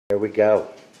Here we go.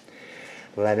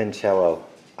 Lemoncello,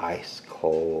 ice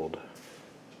cold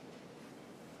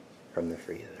from the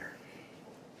freezer.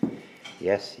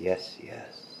 Yes, yes,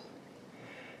 yes.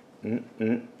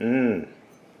 Mm-mm-mm.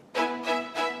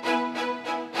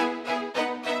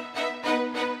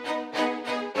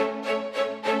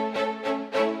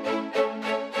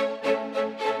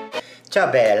 Ciao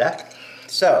bella.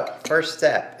 So, first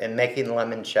step in making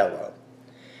limoncello.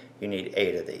 You need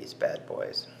 8 of these bad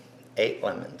boys. 8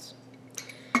 lemons.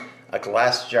 A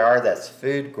glass jar that's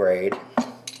food grade,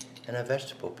 and a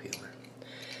vegetable peeler.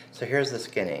 So here's the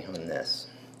skinny on this.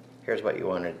 Here's what you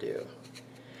want to do.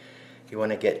 You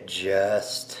want to get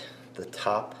just the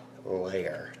top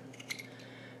layer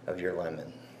of your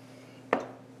lemon.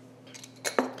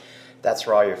 That's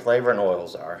where all your flavor and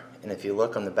oils are. And if you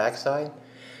look on the backside,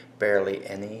 barely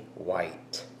any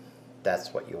white.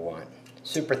 That's what you want.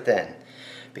 Super thin.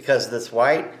 Because this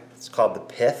white, it's called the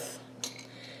pith,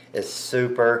 is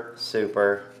super,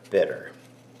 super bitter.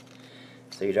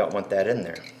 So you don't want that in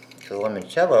there. Because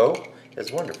limoncello is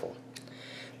wonderful.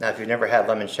 Now if you've never had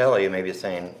limoncello, you may be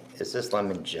saying, is this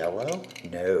lemon jello?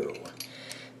 No.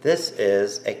 This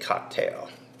is a cocktail.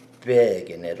 Big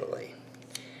in Italy.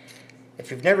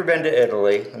 If you've never been to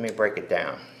Italy, let me break it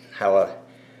down. How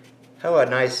a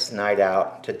nice night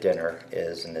out to dinner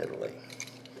is in Italy.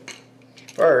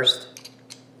 First,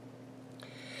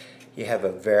 you have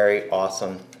a very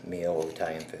awesome meal of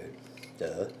Italian food.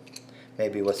 Duh.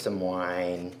 Maybe with some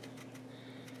wine.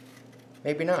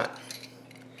 Maybe not.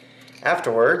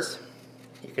 Afterwards,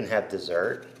 you can have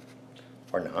dessert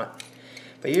or not.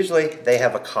 But usually they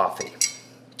have a coffee.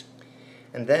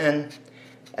 And then,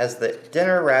 as the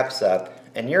dinner wraps up,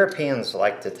 and Europeans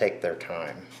like to take their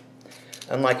time.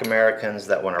 Unlike Americans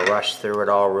that want to rush through it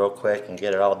all real quick and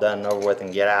get it all done and over with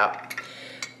and get out.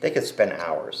 They could spend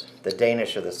hours. The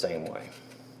Danish are the same way.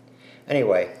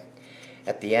 Anyway,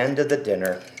 at the end of the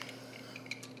dinner,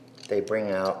 they bring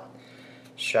out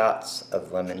shots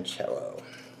of limoncello,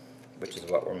 which is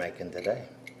what we're making today.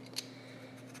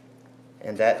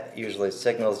 And that usually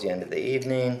signals the end of the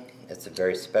evening. It's a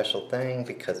very special thing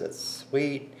because it's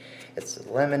sweet, it's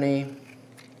lemony,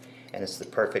 and it's the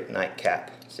perfect nightcap.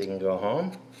 So you can go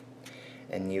home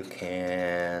and you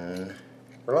can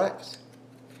relax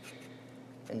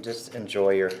and just enjoy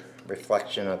your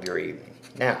reflection of your evening.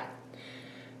 Now,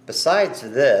 besides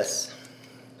this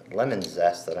lemon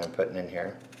zest that I'm putting in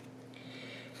here,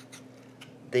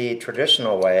 the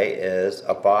traditional way is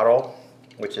a bottle,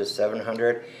 which is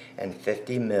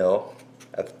 750 ml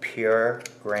of pure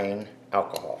grain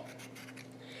alcohol.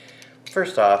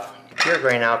 First off, pure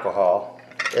grain alcohol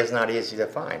is not easy to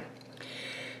find.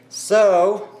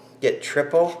 So, get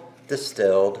triple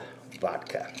distilled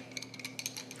vodka.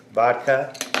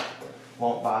 Vodka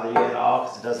won't bother you at all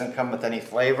because it doesn't come with any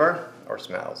flavor or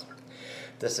smells.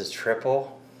 This is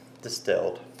triple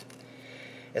distilled.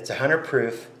 It's 100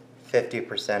 proof,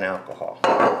 50% alcohol.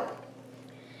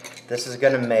 This is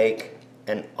going to make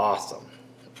an awesome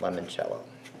limoncello.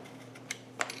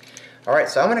 Alright,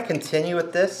 so I'm going to continue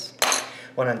with this.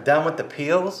 When I'm done with the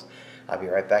peels, I'll be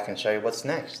right back and show you what's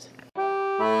next.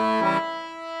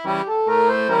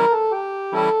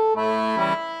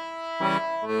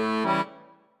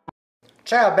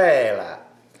 Ciao bella!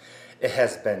 It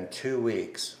has been 2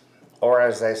 weeks, or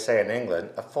as they say in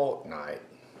England, a fortnight.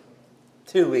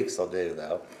 2 weeks will do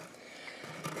though.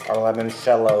 Our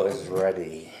limoncello is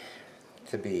ready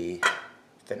to be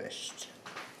finished.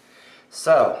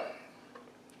 So,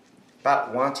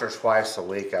 about once or twice a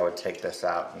week I would take this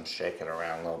out and shake it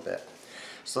around a little bit.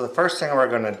 So the first thing we're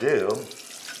going to do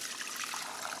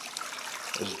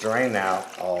is drain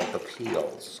out all the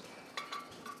peels.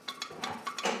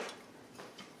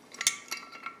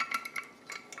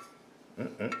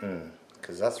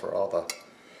 Because that's where all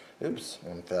the, oops,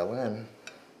 one fell in.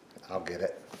 I'll get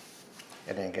it.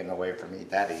 It ain't getting away from me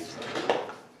that easily.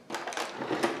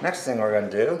 Next thing we're going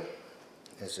to do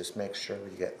is just make sure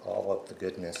we get all of the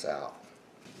goodness out.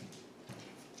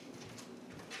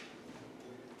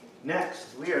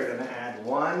 Next, we are going to add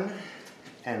 1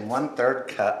 1/3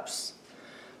 cups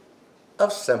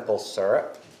of simple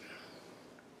syrup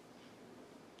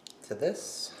to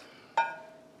this.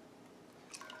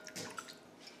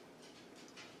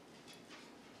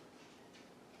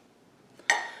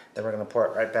 Then we're going to pour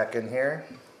it right back in here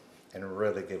and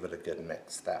really give it a good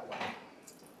mix that way.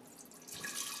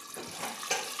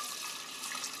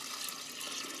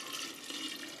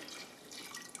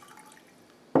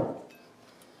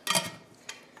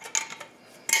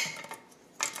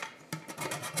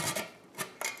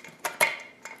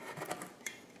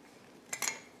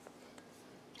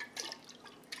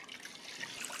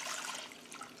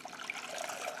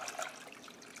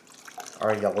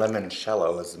 Our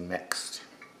limoncello is mixed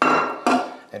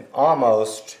and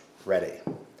almost ready.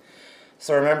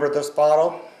 So remember this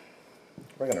bottle?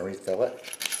 We're going to refill it.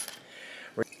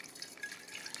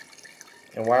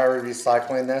 And why are we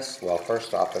recycling this? Well,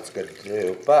 first off, it's good to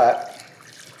do, but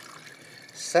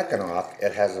second off,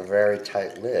 it has a very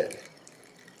tight lid.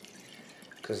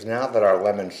 Because now that our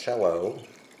limoncello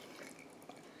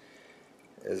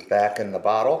is back in the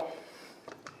bottle,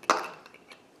 we're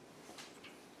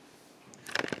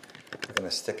going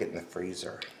to stick it in the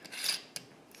freezer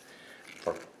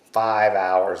for 5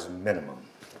 hours minimum.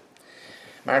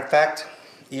 Matter of fact,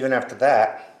 even after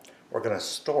that, we're going to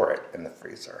store it in the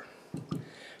freezer.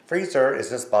 Freezer is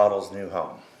this bottle's new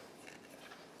home.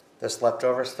 This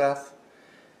leftover stuff,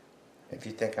 if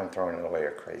you think I'm throwing it away,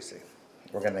 you're crazy.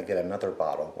 We're going to get another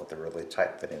bottle with a really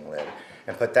tight fitting lid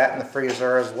and put that in the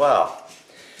freezer as well.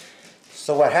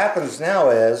 So what happens now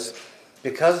is,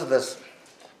 because of this,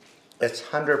 it's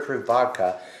 100 proof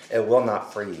vodka, it will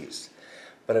not freeze,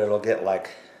 but it'll get like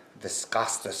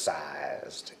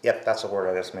viscosicized. Yep, that's a word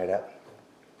I just made up.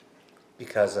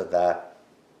 Because of the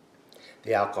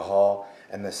alcohol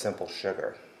and the simple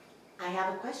sugar. I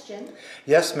have a question.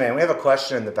 Yes, ma'am. We have a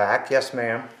question in the back. Yes,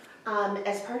 ma'am.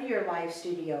 As part of your live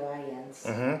studio audience,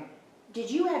 Mm-hmm. did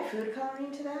you add food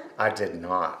coloring to that? I did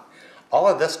not. All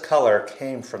of this color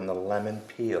came from the lemon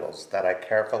peels that I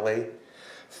carefully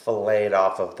filleted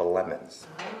off of the lemons.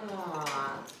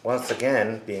 Ah. Once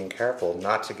again, being careful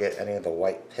not to get any of the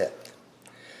white pith.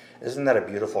 Isn't that a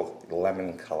beautiful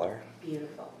lemon color?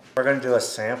 Beautiful. We're going to do a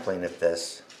sampling of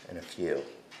this in a few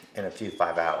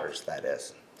 5 hours, that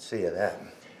is. See you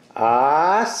then.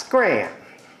 Scram.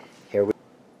 Here we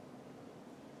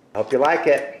Hope you like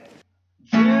it.